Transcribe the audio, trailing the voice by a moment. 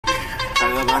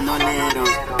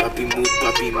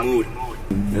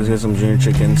Let's get some junior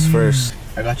chickens first.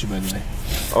 I got you, by the way.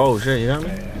 Oh shit, you got me?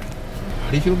 How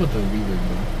do you feel about the reverb,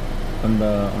 bro? On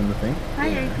the thing? Hi,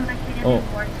 are you collecting any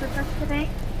awards with us today?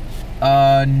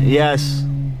 Yes.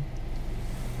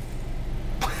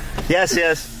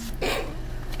 Yes.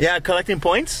 Yeah, collecting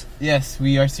points? Yes,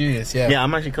 we are serious, yeah. Yeah,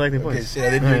 I'm actually collecting points. Shit, I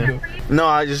didn't do. No,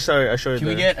 I showed you. Can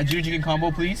we get a junior chicken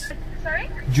combo, please? Sorry?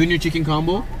 Junior chicken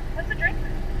combo. What's the drink?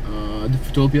 The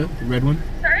Fruitopia, the red one.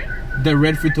 Sorry? The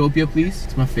red Fruitopia, please.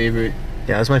 It's my favorite.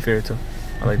 Yeah, that's my favorite too.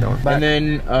 I like that one. And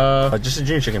then, just a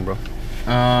junior chicken, bro.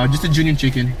 Just a junior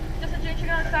chicken. Just a junior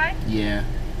chicken on the side? Yeah. Is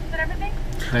that everything?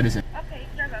 That is it. Okay,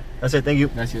 drive up. That's it, thank you.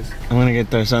 Gracias. I'm gonna get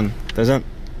Tarzan's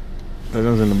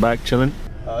in the back chilling.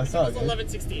 It's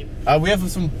 11:16. We have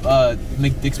some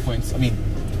McDick's points. I mean,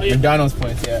 McDonald's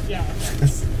points. Yeah. Yeah. I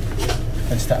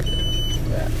just tapped it.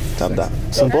 Yeah. Tap that.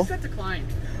 Simple. That's declined.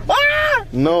 Ah!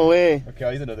 No way. Okay,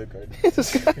 I'll use another card.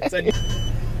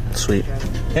 Sweet.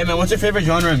 Hey man, what's your favorite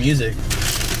genre of music?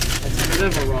 It's a bit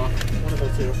of a rock. One of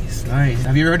those two. It's nice.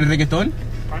 Have you ever heard of reggaeton?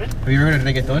 Pardon? Have you ever heard of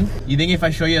reggaeton? You think if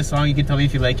I show you a song, you can tell me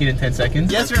if you like it in 10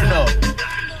 seconds? Yes or no?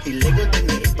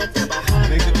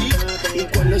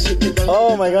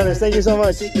 Oh my goodness, thank you so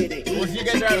much. Well, if you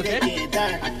guys are okay?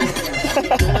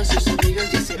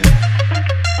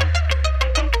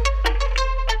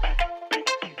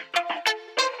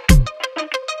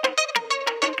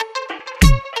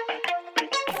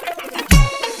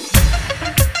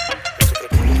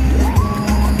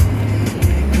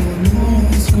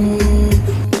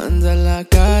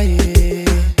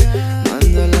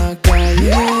 Manda la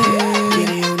calle,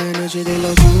 quiere una noche de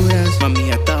locuras.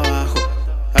 Mami, hasta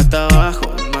abajo,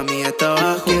 mami, hasta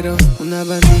abajo. Quiero una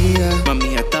bandida,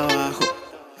 mami, hasta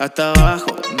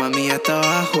abajo, mami, hasta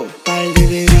abajo. Par de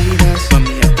bebidas,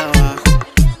 mami,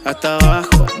 hasta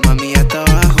abajo, mami, hasta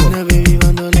abajo. Una baby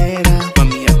bandolera,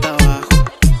 mami, hasta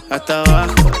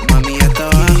abajo, mami, hasta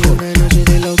abajo. Una noche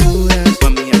de locuras,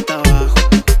 mami, hasta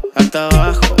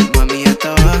abajo, mami, hasta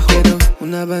abajo. Quiero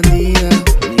una bandida,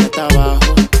 mami, hasta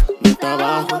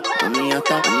abajo, mami,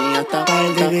 hasta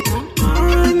par de bebidas.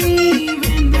 Mami,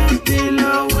 ven, date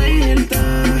la vuelta.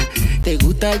 ¿Te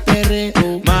gusta el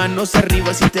perreo? Manos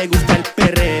arriba si te gusta el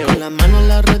perreo. Con la mano en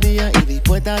la rodilla y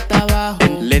dispuesta hasta abajo.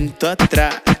 Lento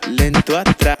atrás, lento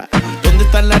atrás. ¿Dónde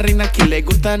están las reinas que le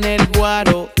gustan el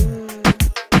guaro?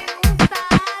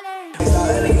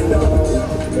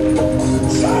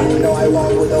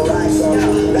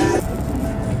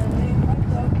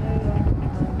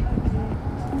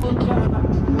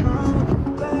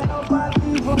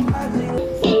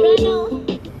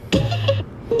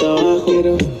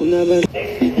 Quiero una vez.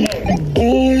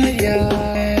 Ella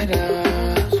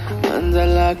anda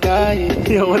en la calle.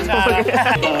 Yo, what's up?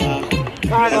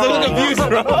 I'm a little confused,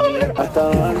 bro.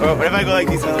 Bro, what if I go like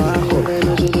this?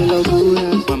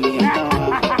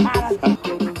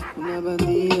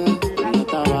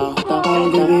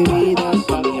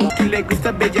 Que le gusta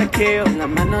el bellaqueo, la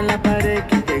mano en la pared,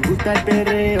 que te gusta el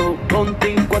perreo.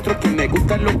 Ponte en cuatro que me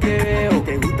gusta lo que veo.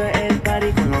 Te gusta el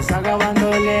party con los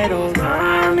agabandoleros.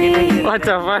 Mami, What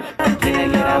the fuck? quiere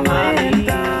la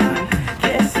vuelta.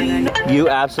 Que si no. You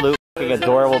absolute fucking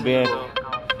adorable being.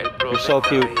 You're so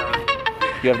cute.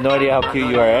 You have no idea how cute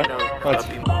you are, eh? What?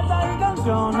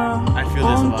 I feel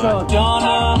this a lot.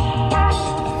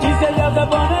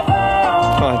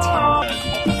 What?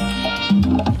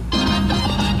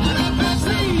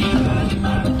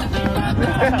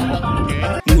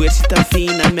 Mujercita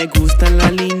fina, me gustan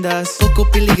las lindas. Poco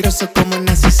peligroso como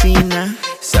una asesina.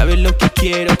 Sabes lo que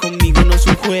quiero, conmigo no es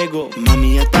un juego.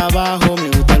 Mami, hasta abajo, me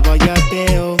gusta el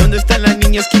guayateo. ¿Dónde están las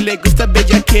niñas que les gusta el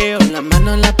bellaqueo? La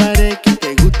mano en la pared, que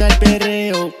te gusta el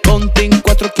perreo. Ponte en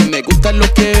cuatro que me gusta lo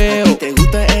que veo. Te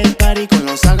gusta el party con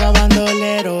los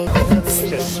agabandoleros.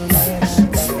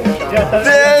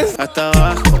 Hasta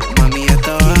abajo.